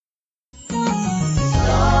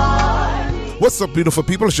What's up, beautiful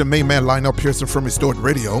people? It's your main man, Lionel Pearson from Restored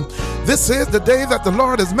Radio. This is the day that the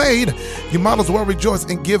Lord has made. You might as well rejoice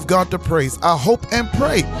and give God the praise. I hope and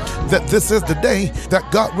pray that this is the day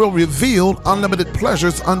that God will reveal unlimited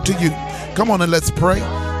pleasures unto you. Come on and let's pray.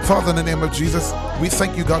 Father, in the name of Jesus, we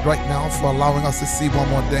thank you, God, right now for allowing us to see one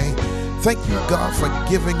more day. Thank you, God, for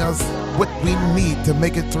giving us what we need to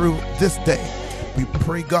make it through this day. We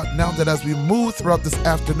pray, God, now that as we move throughout this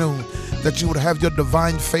afternoon, that you would have your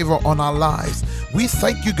divine favor on our lives. We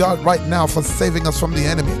thank you, God, right now for saving us from the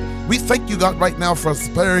enemy. We thank you, God, right now for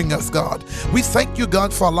sparing us, God. We thank you,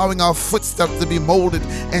 God, for allowing our footsteps to be molded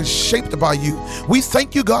and shaped by you. We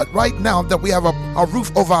thank you, God, right now that we have a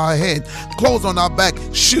roof over our head, clothes on our back,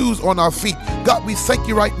 shoes on our feet. God, we thank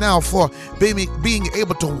you right now for being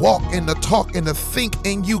able to walk and to talk and to think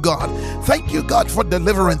in you, God. Thank you, God, for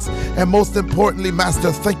deliverance. And most importantly,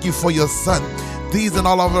 Master, thank you for your Son. These and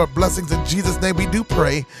all of our blessings in Jesus' name we do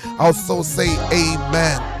pray. Also say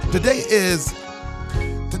amen. Today is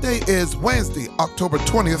Wednesday, October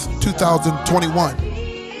 20th, 2021.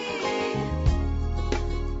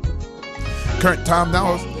 Current time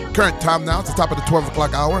now is the top of the 12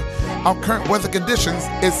 o'clock hour. Our current weather conditions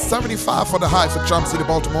is 75 for the high for Charm City,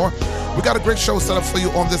 Baltimore. We got a great show set up for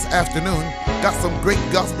you on this afternoon. Got some great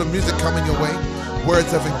gospel music coming your way,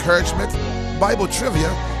 words of encouragement, Bible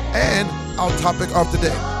trivia, and our topic of the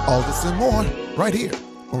day. All this and more right here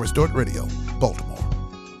on Restored Radio, Baltimore.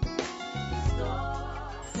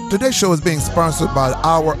 Today's show is being sponsored by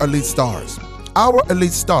Our Elite Stars. Our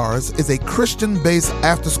Elite Stars is a Christian-based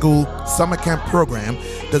after-school summer camp program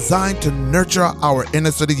designed to nurture our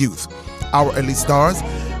inner city youth. Our Elite Stars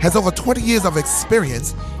has over 20 years of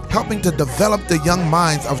experience helping to develop the young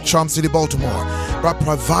minds of Charm City, Baltimore by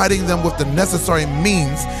providing them with the necessary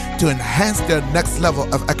means to enhance their next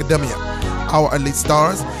level of academia. Our Elite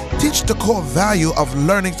Stars teach the core value of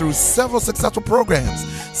learning through several successful programs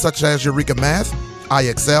such as Eureka Math,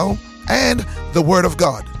 IXL, and the Word of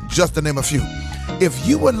God, just to name a few. If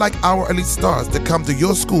you would like Our Elite Stars to come to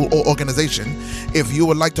your school or organization, if you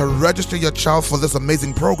would like to register your child for this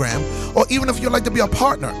amazing program, or even if you'd like to be a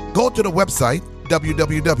partner, go to the website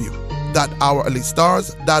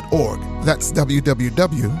www.ourelitestars.org. That's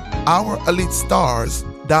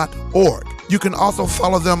www.ourelitestars.org. You can also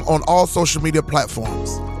follow them on all social media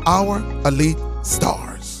platforms. Our Elite Stars.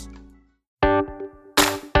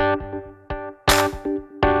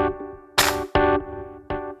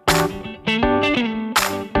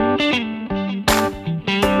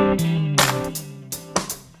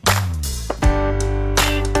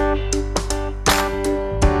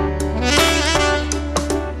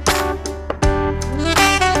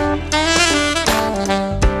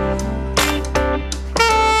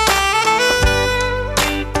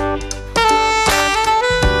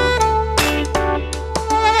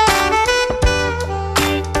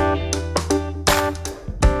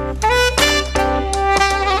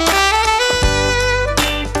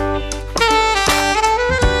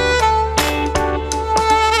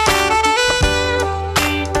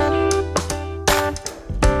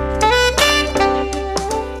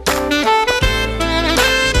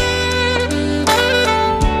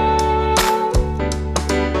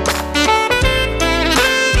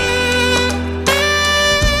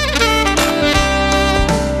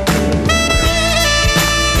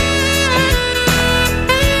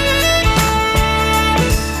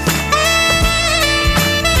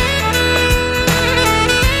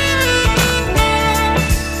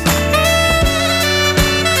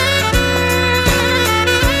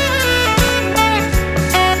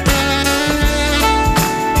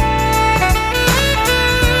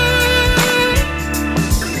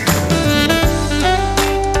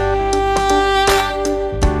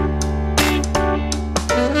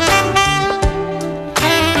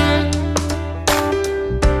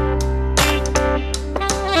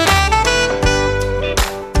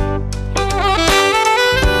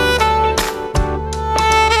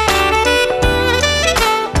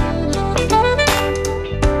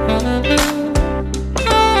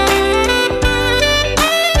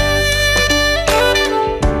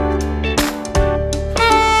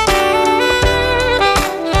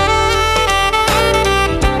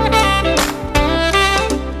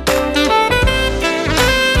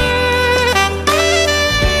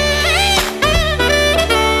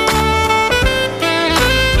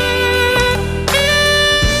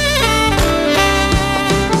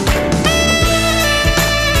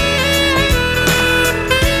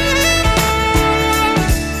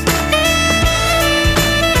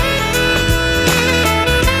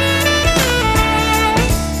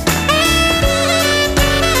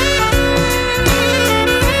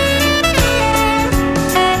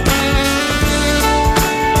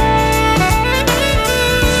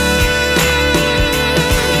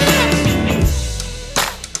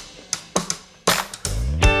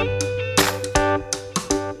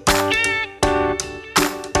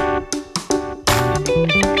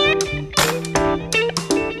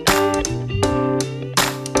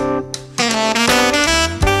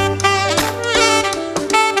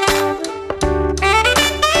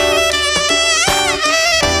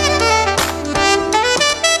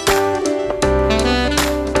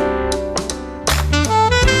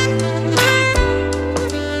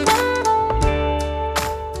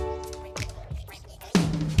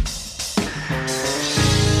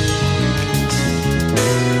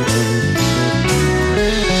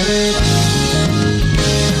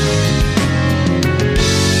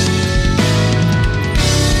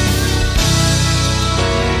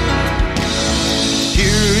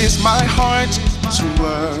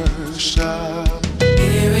 worship.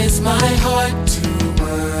 Here is my heart to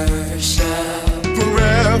worship.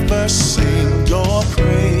 Forever sing your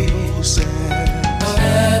praises.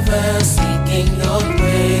 Forever seeking your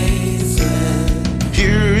praises.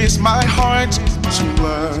 Here is my heart to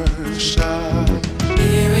worship.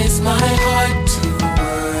 Here is my heart to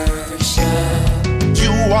worship.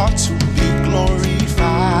 You ought to be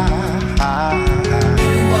glorified.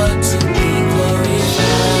 You ought to be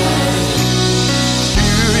glorified.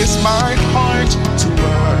 Here is my heart to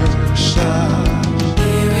worship.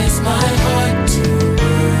 Here is my heart to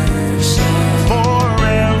worship.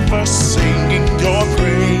 Forever singing your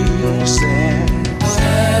praises.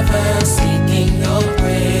 Forever seeking your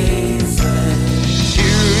praises.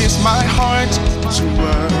 Here is my heart to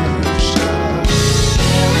worship.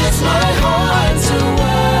 Here is my heart to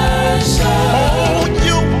worship. Oh,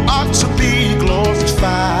 you ought to be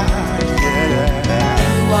glorified. Yeah.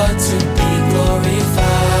 You ought to be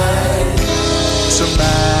glorified. To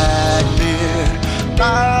magnify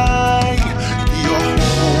your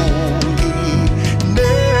holy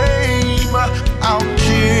name. I'll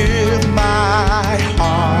give my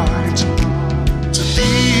heart to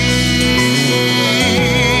thee.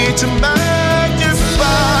 To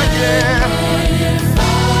magnify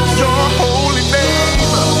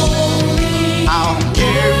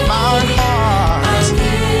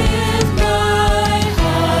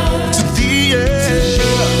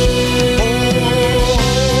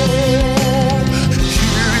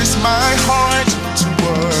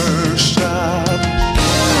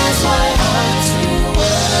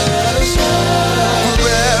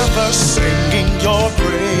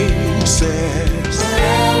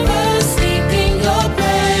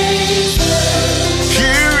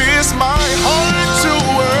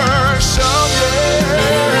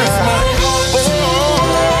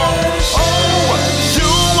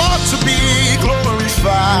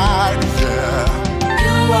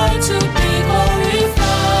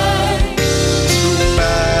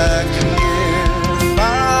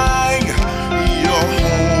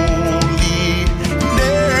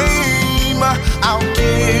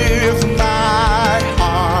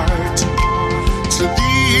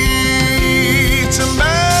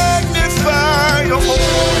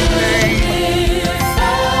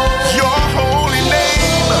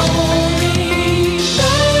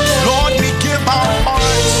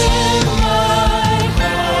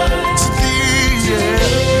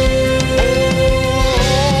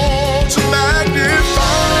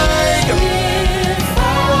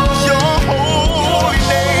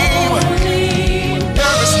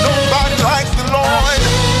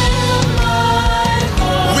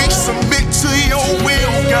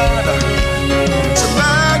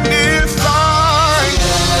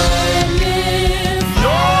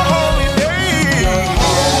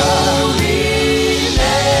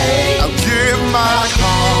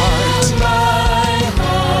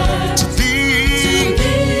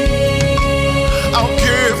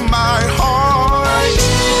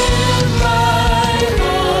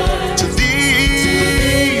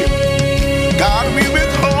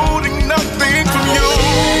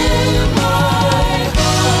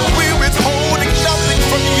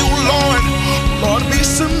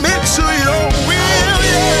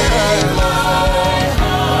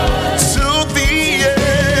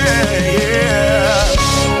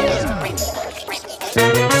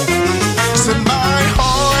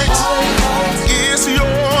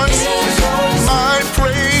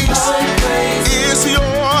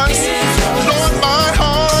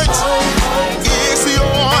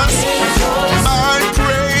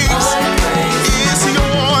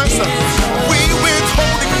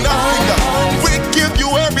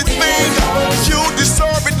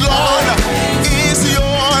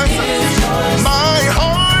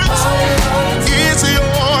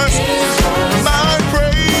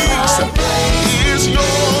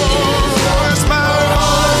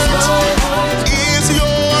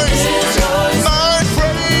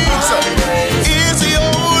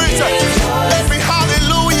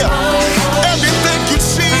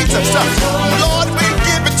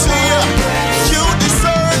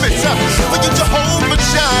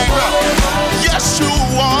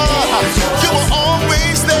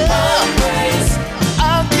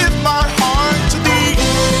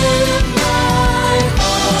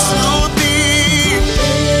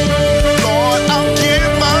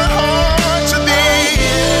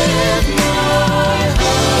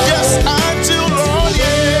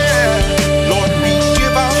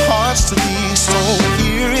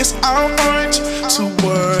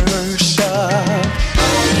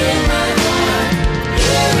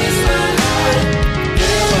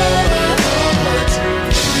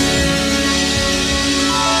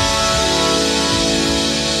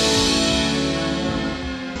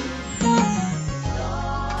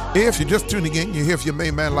If you're just tuning in, you're here for your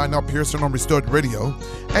main man, Lionel Pearson on Restored Radio,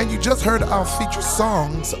 and you just heard our featured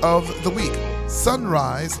songs of the week,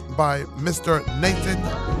 Sunrise by Mr. Nathan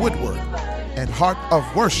Woodward and Heart of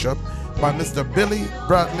Worship by Mr. Billy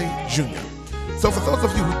Bradley Jr. So for those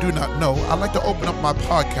of you who do not know, I like to open up my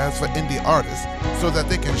podcast for indie artists so that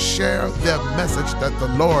they can share their message that the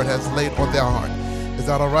Lord has laid on their heart. Is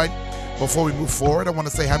that all right? Before we move forward, I want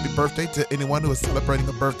to say happy birthday to anyone who is celebrating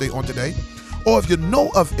a birthday on today. Or if you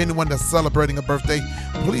know of anyone that's celebrating a birthday,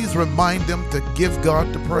 please remind them to give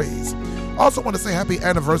God the praise. I also want to say happy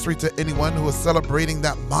anniversary to anyone who is celebrating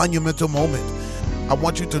that monumental moment. I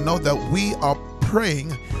want you to know that we are praying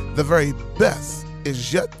the very best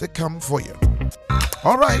is yet to come for you.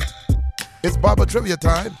 All right, it's Bible trivia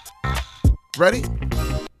time. Ready?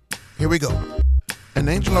 Here we go. An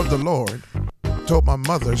angel of the Lord told my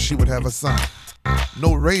mother she would have a son.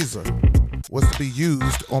 No razor was to be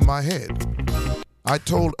used on my head. I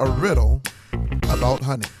told a riddle about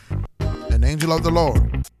honey. An angel of the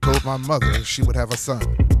Lord told my mother she would have a son.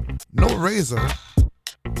 No razor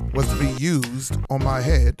was to be used on my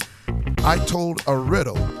head. I told a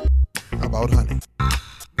riddle about honey.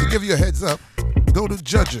 To give you a heads up, go to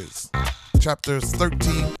Judges, chapters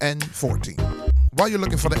 13 and 14. While you're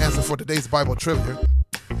looking for the answer for today's Bible trivia,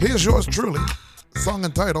 here's yours truly, song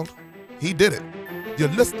entitled, He Did It. You're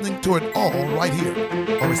listening to it all right here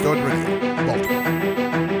on Restored Radio, Baltimore.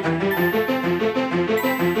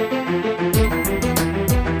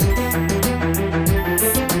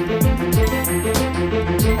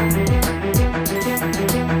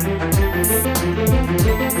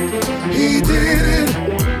 He did it.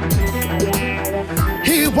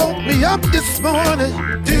 He woke me up this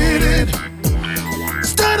morning. Did it.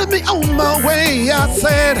 Started me on my way. I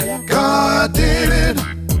said, God did it.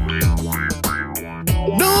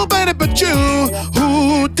 Nobody but you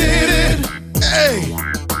who did it. Hey.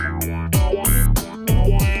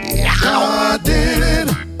 God did it.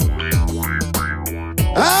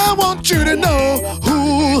 I want you to know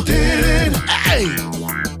who did it. Hey.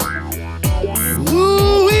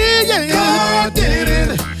 Ooh, yeah. God did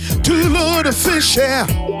it. 2 loads of fish, yeah.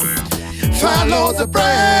 5 loaves of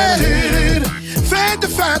bread. Did it. Fed the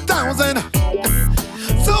 5,000.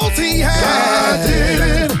 Souls he had. God did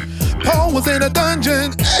it. Paul was in a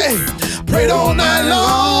dungeon, hey, prayed all night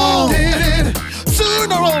long. Did it.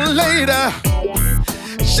 Sooner or later,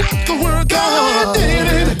 shot the word God did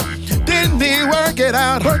it. Didn't he work it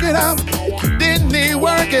out? Work it out. Didn't he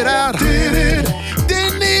work it out? Did it.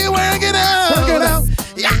 Didn't he work it out? Work it out.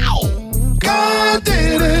 Yow. God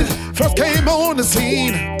did it. First came on the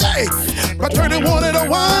scene, hey, by turning water to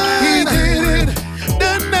wine. He did it.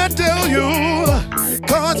 Didn't I tell you?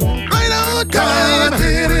 God's right on time. God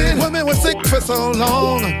did it. Women were sick for so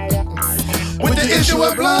long with the issue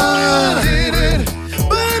of blood. Did it.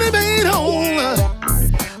 But he made whole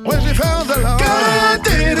when she found the Lord. God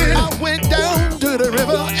did it. I went down to the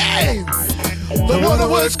river. Hey, the water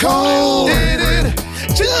was cold. Did it.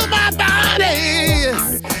 To my body,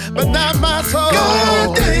 but not my soul.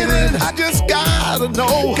 God did it. I just gotta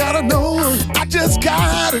know. Gotta know. I just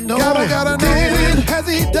gotta know. Gotta know. Did it. Has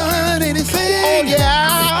he done anything? Oh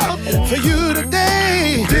yeah. For you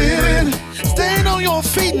today. Did it. Stand on your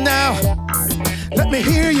feet now. Let me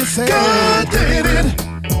hear you say. God did it.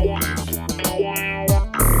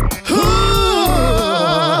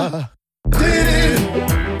 Ooh, did it.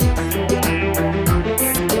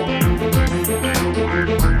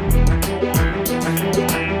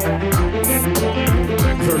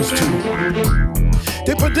 Verse 2.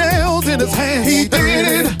 They put nails in his hands. He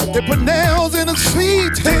did it. They put nails in his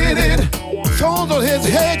feet. Did it. Thorns on his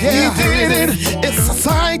head. Yeah. He did it. It's a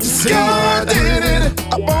sight to see. God did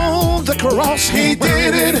it. Up on the cross. He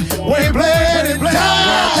did it. Where he bled and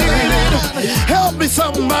died. Did it. Help me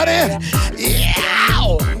somebody. Yeah.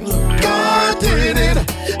 God did it.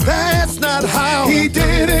 That's not how he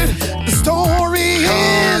did it. The story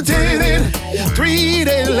ends. Did it. 3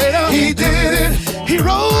 days later. He did it. He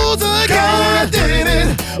rose again. God did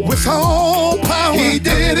it. With all power. He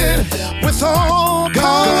did it. With all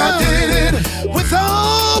power. God did it. With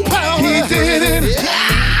all power. He did it.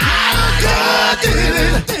 God did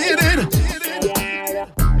it. Did it.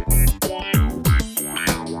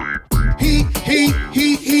 He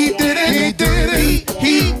did it. He did it.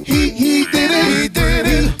 He did it. He did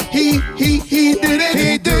it. He did it.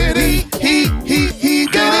 He did it. He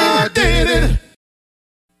God did it.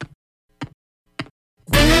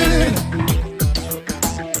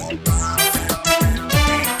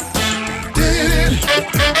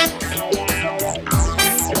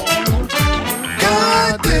 God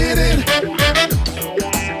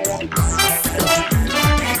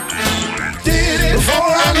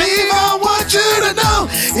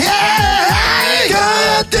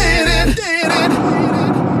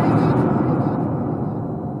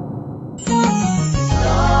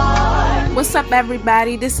What's up,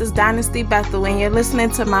 everybody? This is Dynasty Bethel, and you're listening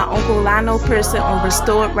to my Uncle Lionel Pearson on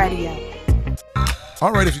Restored Radio.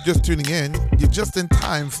 All right, if you're just tuning in, you're just in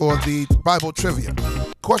time for the Bible trivia.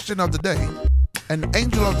 Question of the day. An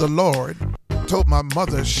angel of the Lord told my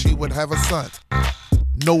mother she would have a son.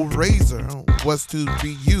 No razor was to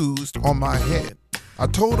be used on my head. I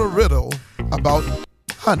told a riddle about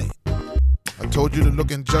honey. I told you to look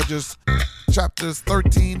in Judges chapters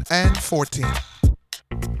 13 and 14.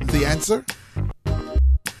 The answer?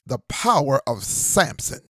 The power of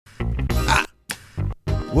Samson.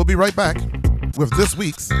 We'll be right back with this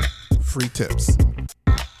week's free tips.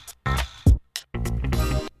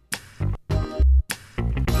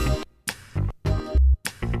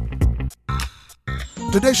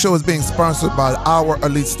 Today's show is being sponsored by Our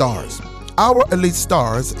Elite Stars. Our Elite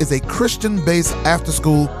Stars is a Christian-based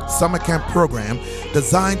after-school summer camp program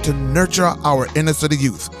designed to nurture our inner-city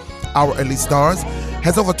youth. Our Elite Stars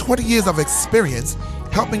has over 20 years of experience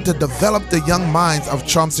helping to develop the young minds of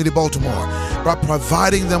Charm City, Baltimore by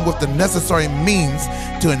providing them with the necessary means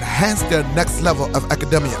to enhance their next level of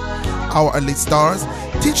academia. Our Elite Stars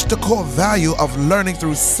teach the core value of learning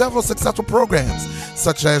through several successful programs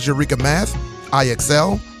such as Eureka Math,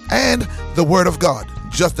 IXL, and the Word of God,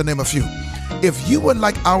 just to name a few. If you would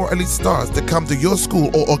like Our Elite Stars to come to your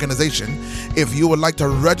school or organization, if you would like to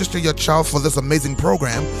register your child for this amazing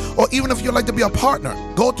program, or even if you'd like to be a partner,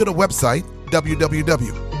 go to the website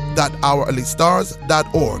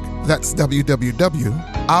www.ourelitestars.org. That's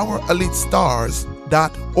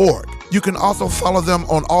www.ourelitestars.org. You can also follow them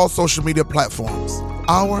on all social media platforms.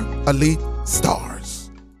 Our Elite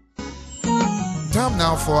Stars. Time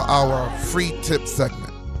now for our free tip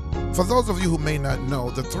segment. For those of you who may not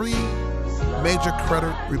know, the three major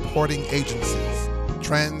credit reporting agencies,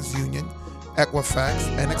 TransUnion, Equifax,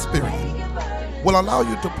 and Experian, will allow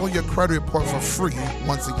you to pull your credit report for free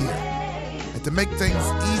once a year. And to make things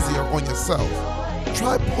easier on yourself,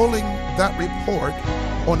 try pulling that report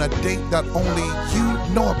on a date that only you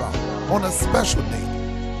know about, on a special date.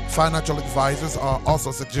 Financial advisors are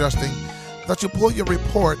also suggesting that you pull your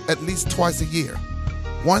report at least twice a year,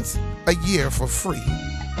 once a year for free,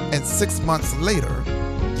 and 6 months later,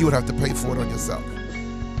 you would have to pay for it on yourself.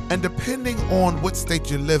 And depending on what state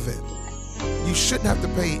you live in, you shouldn't have to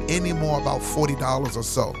pay any more, about $40 or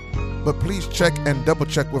so. But please check and double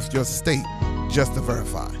check with your state just to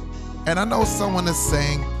verify. And I know someone is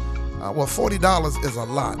saying, well, $40 is a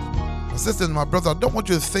lot. My sister and my brother, I don't want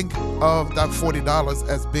you to think of that $40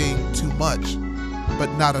 as being too much, but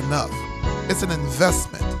not enough. It's an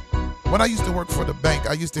investment. When I used to work for the bank,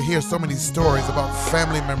 I used to hear so many stories about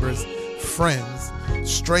family members, friends,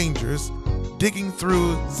 strangers, digging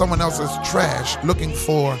through someone else's trash looking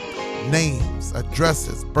for names,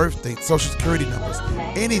 addresses, birth dates, social security numbers,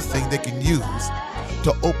 anything they can use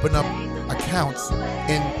to open up accounts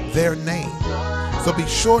in their name. So be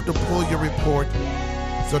sure to pull your report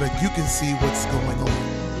so that you can see what's going on.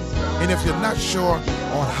 And if you're not sure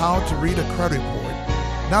on how to read a credit report,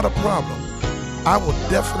 not a problem. I will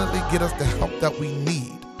definitely get us the help that we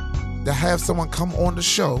need to have someone come on the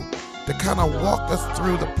show to kind of walk us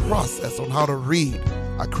through the process on how to read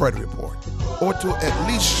a credit report, or to at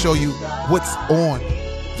least show you what's on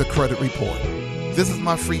the credit report. This is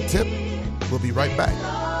my free tip. We'll be right back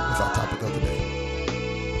with our topic of the day.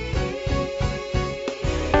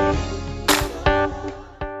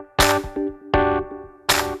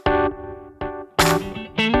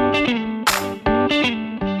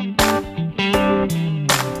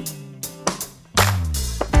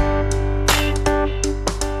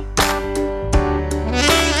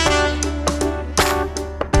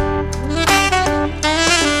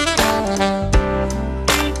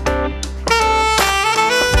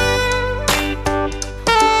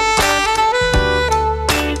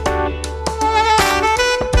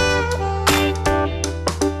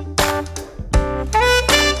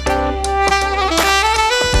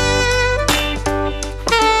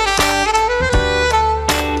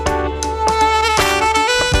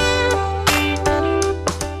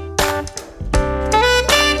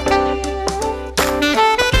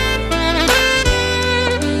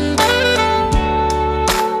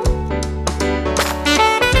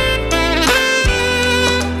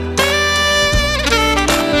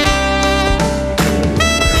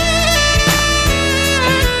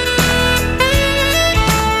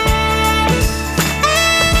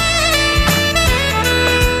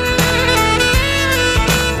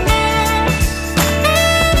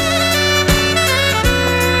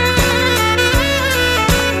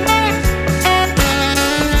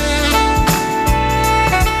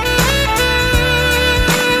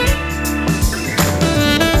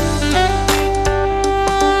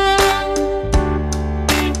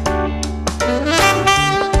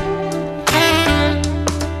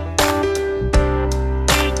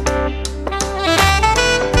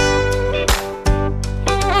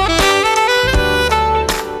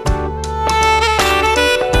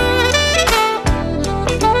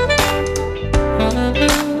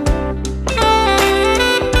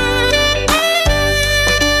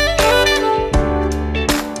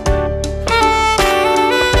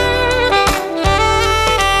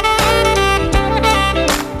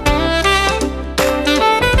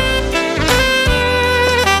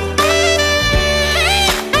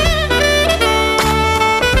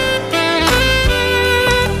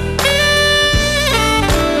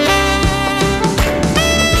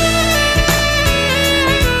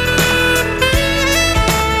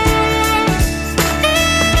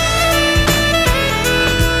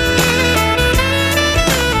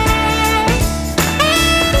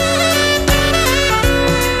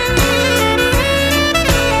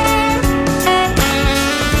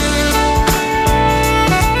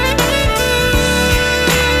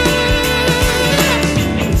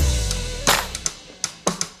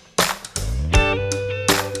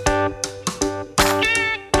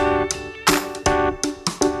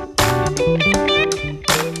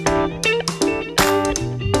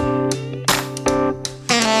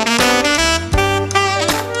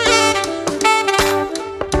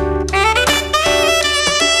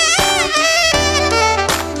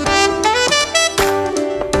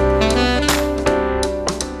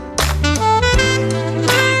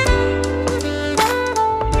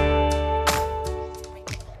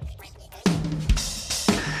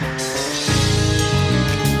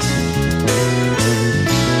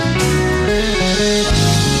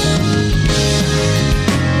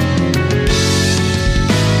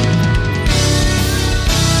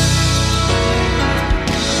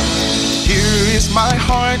 my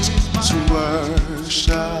heart to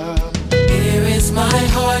worship. Here is my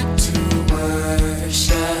heart to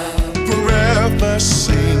worship. Forever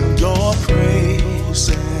sing your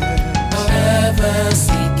praises. Forever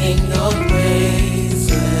seeking your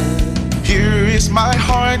praises. Here is my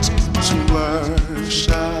heart to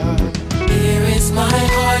worship. Here is my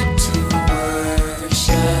heart to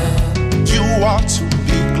worship. You ought to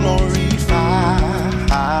be glorified.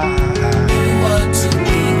 You ought to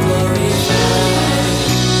be glorified.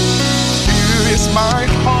 Here is my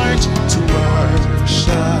heart to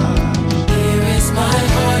worship. Here is my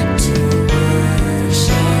heart to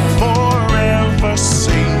worship. Forever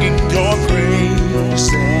singing your praises.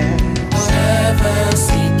 Forever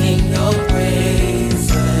seeking your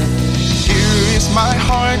praises. Here is my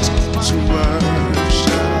heart to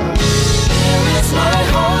worship. Here is my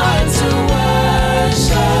heart to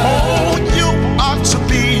worship. Oh, you ought to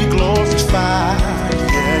be glorified.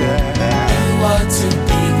 Yeah. You ought to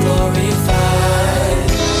be glorified.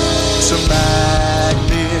 To magnify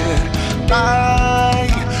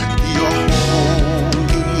your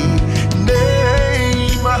holy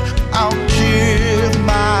name, I'll give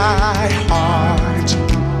my heart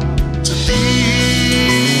to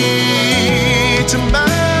thee. To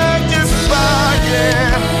magnify,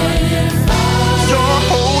 yeah, your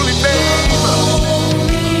holy name,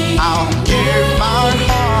 I'll give my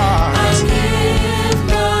heart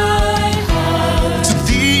to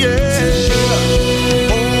thee, yeah.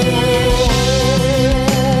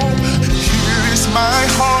 Here is my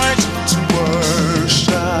heart to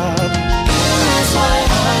worship.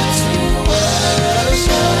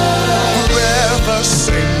 Forever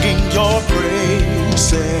singing your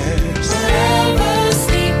praises.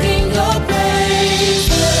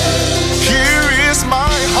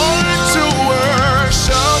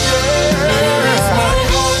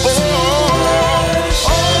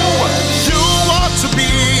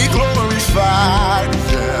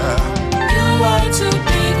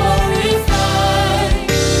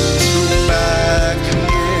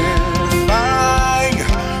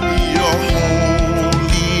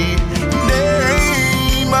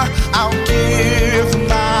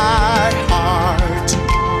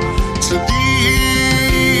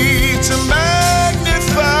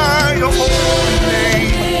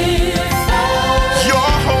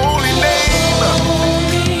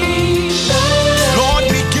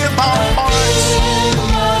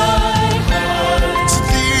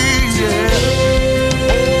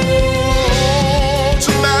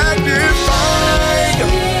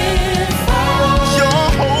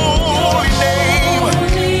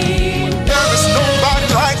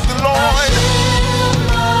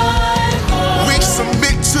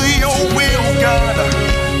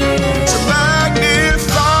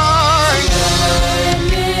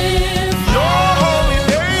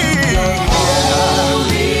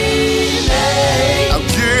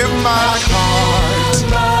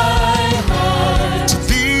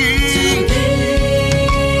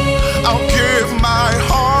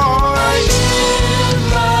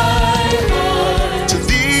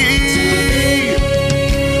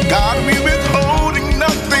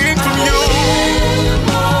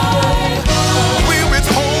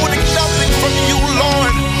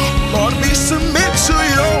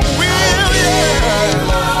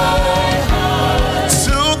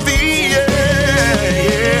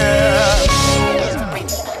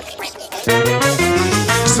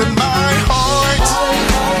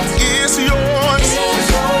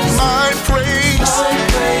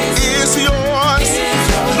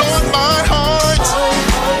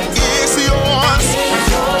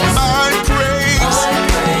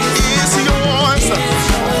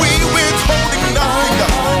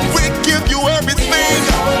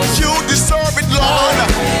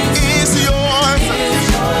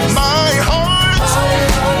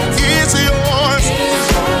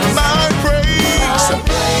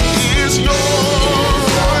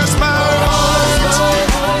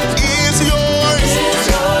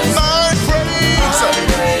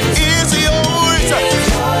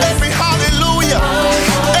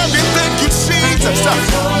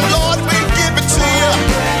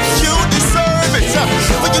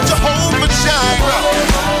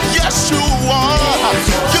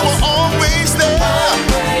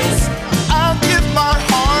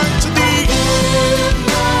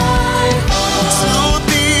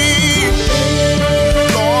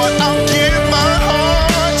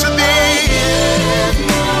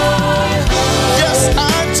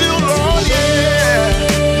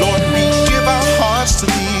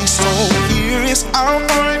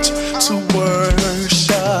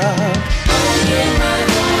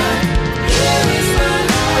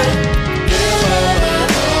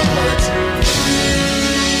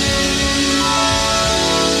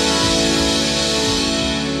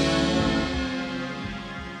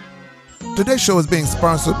 Today's show is being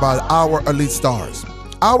sponsored by Our Elite Stars.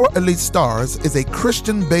 Our Elite Stars is a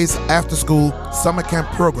Christian-based after-school summer camp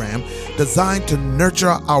program designed to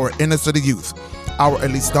nurture our inner-city youth. Our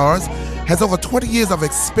Elite Stars has over 20 years of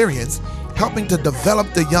experience helping to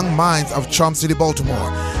develop the young minds of Charm City, Baltimore,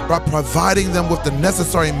 by providing them with the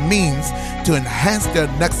necessary means to enhance their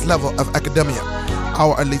next level of academia.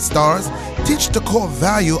 Our Elite Stars teach the core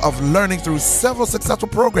value of learning through several successful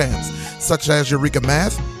programs, such as Eureka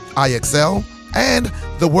Math, IXL, and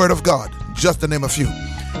the Word of God, just to name a few.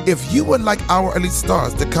 If you would like Our Elite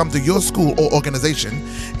Stars to come to your school or organization,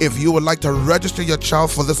 if you would like to register your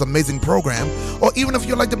child for this amazing program, or even if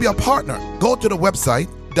you'd like to be a partner, go to the website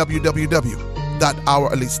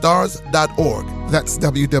www.ourelitestars.org. That's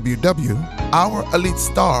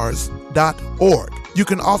www.ourelitestars.org. You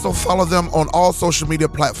can also follow them on all social media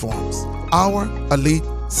platforms. Our Elite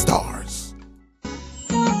Stars.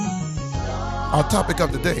 Our topic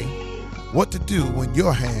of the day, what to do when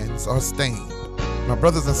your hands are stained. My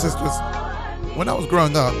brothers and sisters, when I was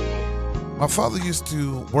growing up, my father used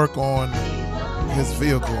to work on his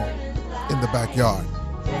vehicle in the backyard.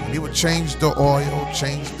 He would change the oil,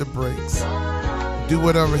 change the brakes, do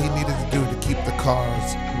whatever he needed to do to keep the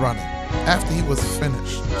cars running. After he was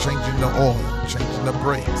finished changing the oil, changing the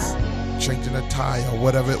brakes, changing the tire,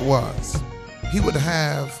 whatever it was, he would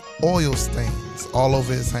have oil stains all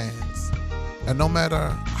over his hands. And no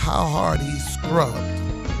matter how hard he scrubbed,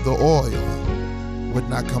 the oil would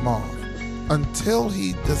not come off until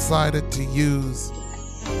he decided to use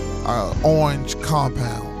an orange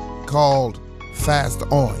compound called Fast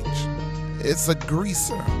Orange. It's a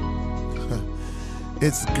greaser.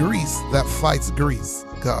 It's grease that fights grease.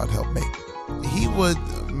 God help me. He would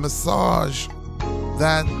massage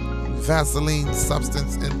that Vaseline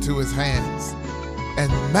substance into his hands,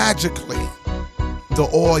 and magically the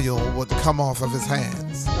oil would come off of his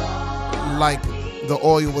hands like the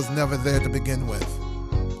oil was never there to begin with.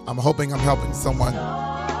 I'm hoping I'm helping someone.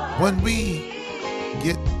 When we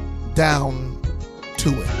get down to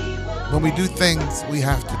it, when we do things we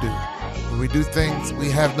have to do, when we do things we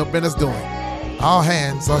have no business doing, our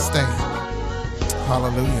hands are stained.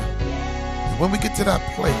 Hallelujah. And when we get to that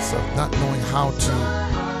place of not knowing how to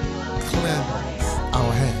cleanse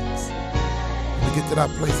our hands, when we get to that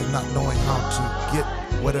place of not knowing how to get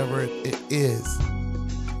whatever it is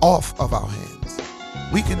off of our hands,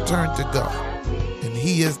 we can turn to God, and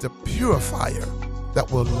He is the purifier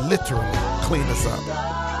that will literally clean us up.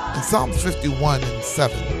 In Psalms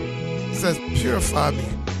 51:7, it says, "Purify me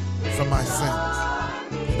from my sins,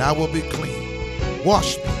 and I will be clean.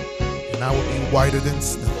 Wash me, and I will be whiter than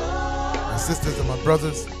snow." My sisters and my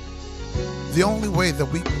brothers, the only way that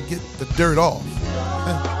we can get the dirt off,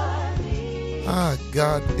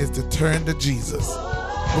 God, is to turn to Jesus.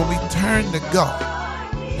 When we turn to God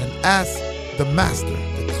and ask the Master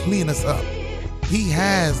to clean us up, He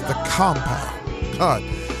has the compound,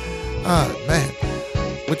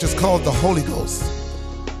 which is called the Holy Ghost,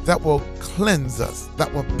 that will cleanse us,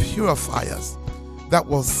 that will purify us, that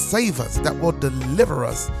will save us, that will deliver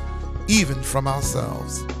us even from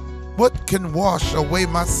ourselves. What can wash away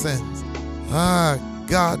my sins?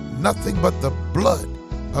 God, nothing but the blood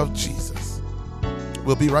of Jesus.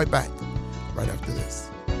 We'll be right back, right after this.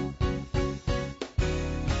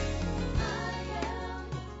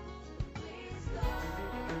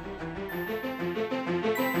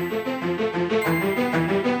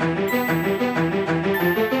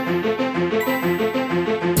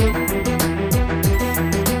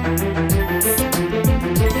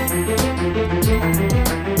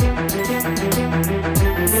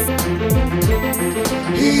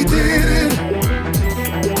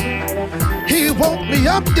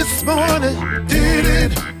 Up this morning, did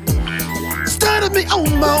it. Started me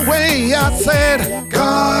on my way. I said,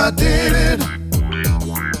 God did it.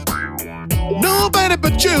 Nobody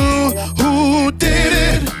but you who did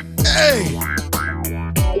it. Hey,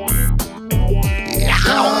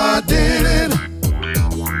 God did it.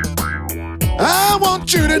 I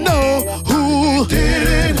want you to know who did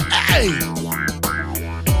it. Hey,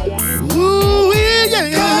 ooh, yeah.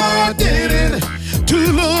 God did it.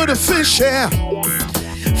 2 little fish, yeah.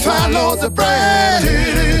 5 loaves of bread,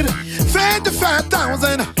 fed the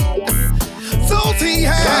 5,000. Souls He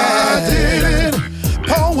had. God did it.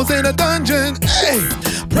 Paul was in a dungeon, hey,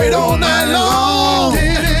 prayed all night long.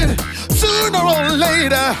 Did it. Sooner or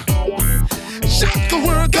later, shot the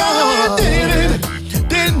word. God did it.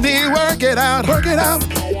 Didn't He work it out? Work it out.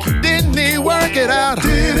 Didn't He work it out?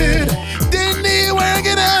 Did it. Didn't He work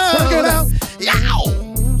it out? Work it out. Yow.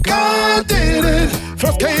 God did it.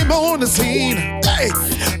 First came on the scene, hey,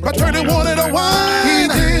 by turning water to wine. He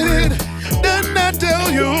did it. Didn't I tell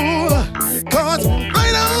you?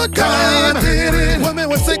 Did it. Women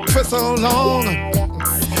were sick for so long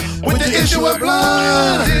with the issue of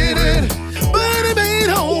blood. Did it. But he made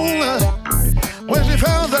whole when she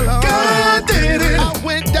found the Lord. God did it. I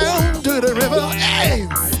went down to the river. Hey.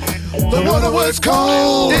 The water was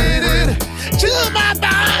cold. Did it. To my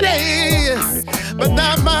body, but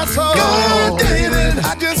not my soul. God did it.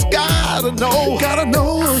 I just gotta know. Gotta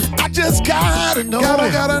know. I just gotta know.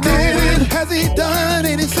 Gotta know. Did it. Has he done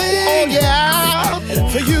anything? Oh yeah.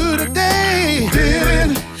 For you today.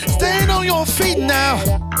 Did it. Stand on your feet now.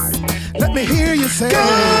 Let me hear you say.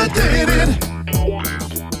 God did it.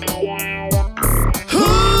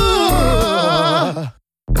 Ooh,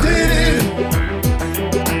 did it.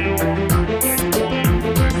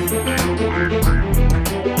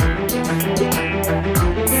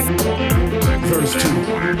 Verse 2.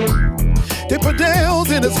 They put nails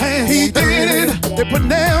in his hands. He did it. They put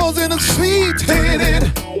nails in his feet. Did it.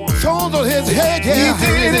 Thorns on his head. Yeah. He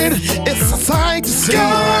did it. It's a sight to see.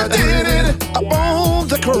 God did it. Up on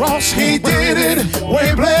the cross. He did it. Where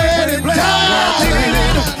he bled and bled. God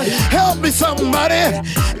did it. Help me somebody.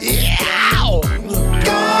 Yeah.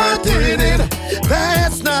 God did it.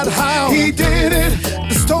 That's not how he did it.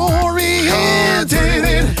 The story ends. Did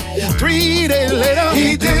it. 3 days later.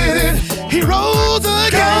 He did it. He rose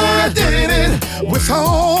again. God did it. With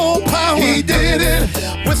all power. He did it.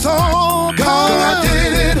 With all power. God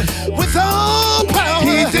did it. With all power.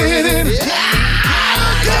 He did it.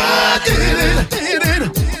 God did it. Did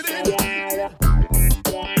it.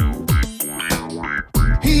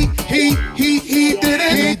 He did it. He did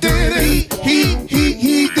it. He did it.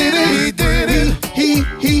 He did it. He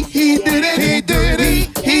did it. He did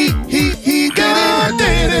it. He God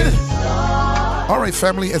did it. All right,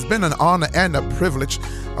 family, it's been an honor and a privilege.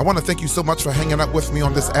 I want to thank you so much for hanging out with me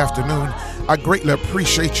on this afternoon. I greatly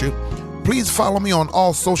appreciate you. Please follow me on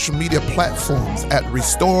all social media platforms at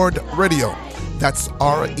Restored Radio. That's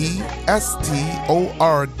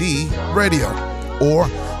RESTORD Radio, or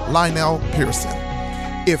Lionel Pearson.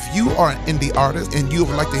 If you are an indie artist and you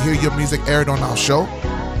would like to hear your music aired on our show,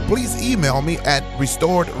 please email me at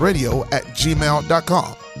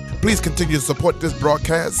restoredradio@gmail.com. Please continue to support this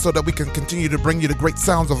broadcast so that we can continue to bring you the great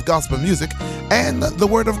sounds of gospel music and the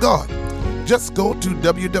Word of God. Just go to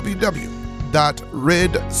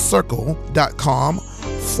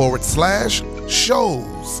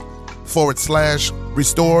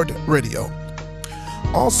www.redcircle.com/shows/Restored Radio.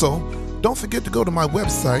 Also, don't forget to go to my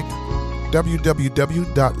website,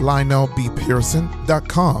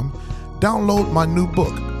 www.lionelbpearson.com. Download my new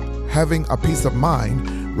book, Having a Peace of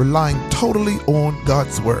Mind, Relying Totally on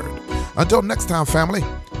God's Word. Until next time, family,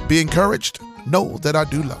 be encouraged. Know that I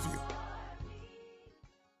do love you.